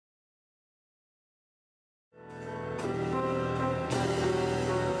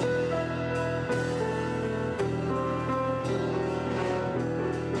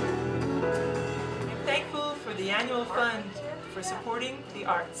annual fund for supporting the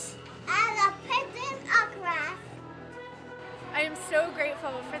arts. I am so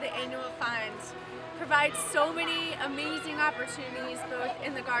grateful for the annual fund. Provides so many amazing opportunities both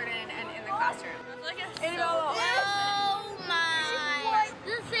in the garden and in the classroom. Oh my!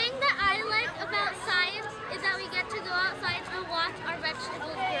 The thing that I like about science is that we get to go outside and watch our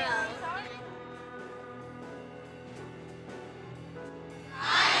vegetables grow.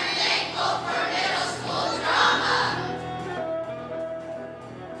 I'm thankful for middle school drama.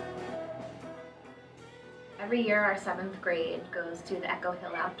 Every year our 7th grade goes to the Echo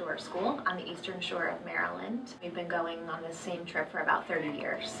Hill Outdoor School on the eastern shore of Maryland. We've been going on this same trip for about 30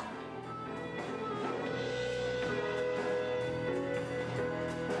 years.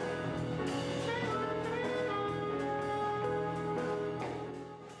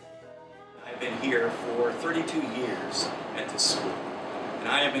 I've been here for 32 years at this school, and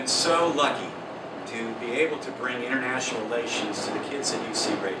I have been so lucky to be able to bring international relations to the kids that you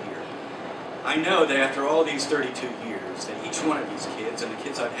see right here. I know that after all these 32 years, that each one of these kids, and the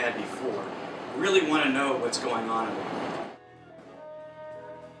kids I've had before, really want to know what's going on in the world.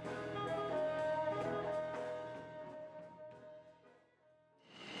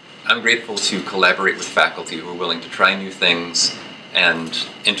 I'm grateful to collaborate with faculty who are willing to try new things and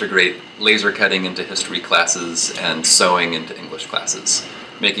integrate laser cutting into history classes and sewing into English classes,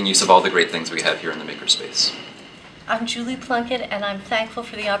 making use of all the great things we have here in the Makerspace. I'm Julie Plunkett, and I'm thankful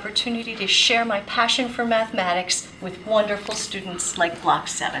for the opportunity to share my passion for mathematics with wonderful students like Block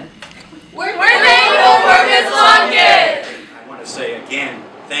 7. We're thankful for Ms. Plunkett! I want to say again,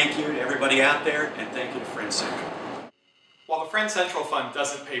 thank you to everybody out there, and thank you to Friends Central. While the Friends Central Fund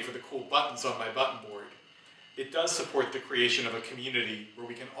doesn't pay for the cool buttons on my button board, it does support the creation of a community where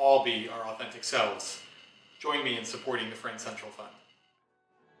we can all be our authentic selves. Join me in supporting the Friends Central Fund.